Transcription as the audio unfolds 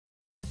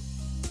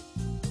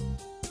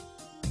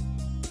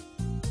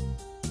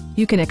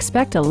You can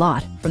expect a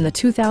lot from the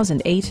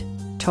 2008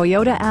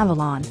 Toyota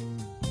Avalon.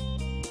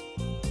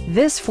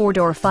 This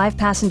four-door,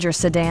 five-passenger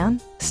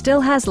sedan still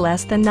has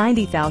less than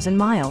 90,000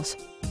 miles.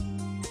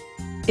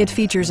 It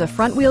features a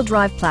front-wheel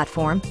drive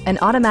platform, an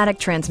automatic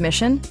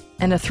transmission,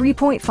 and a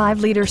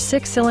 3.5-liter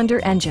six-cylinder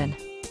engine.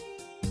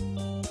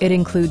 It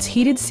includes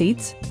heated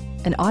seats,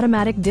 an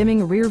automatic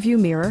dimming rear-view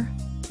mirror,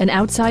 an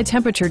outside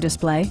temperature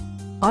display,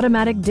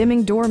 automatic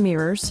dimming door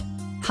mirrors,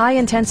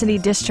 high-intensity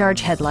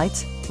discharge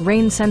headlights,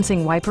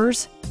 rain-sensing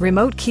wipers,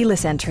 remote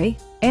keyless entry,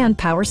 and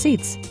power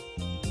seats.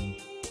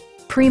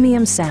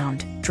 Premium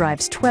sound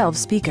drives 12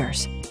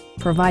 speakers,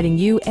 providing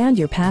you and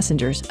your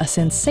passengers a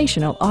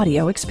sensational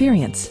audio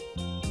experience.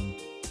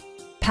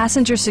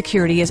 Passenger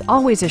security is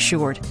always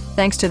assured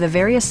thanks to the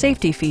various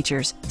safety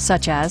features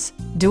such as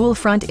dual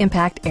front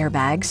impact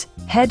airbags,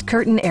 head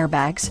curtain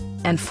airbags,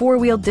 and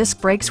four-wheel disc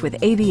brakes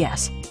with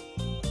ABS.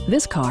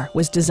 This car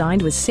was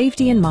designed with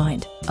safety in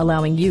mind,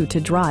 allowing you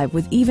to drive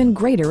with even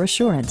greater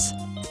assurance.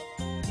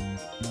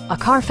 A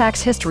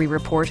Carfax history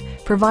report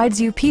provides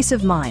you peace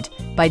of mind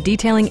by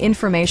detailing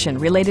information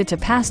related to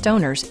past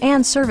owners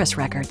and service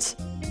records.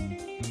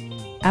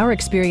 Our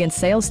experienced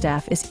sales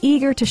staff is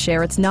eager to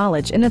share its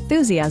knowledge and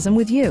enthusiasm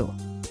with you.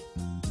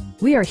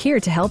 We are here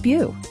to help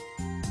you.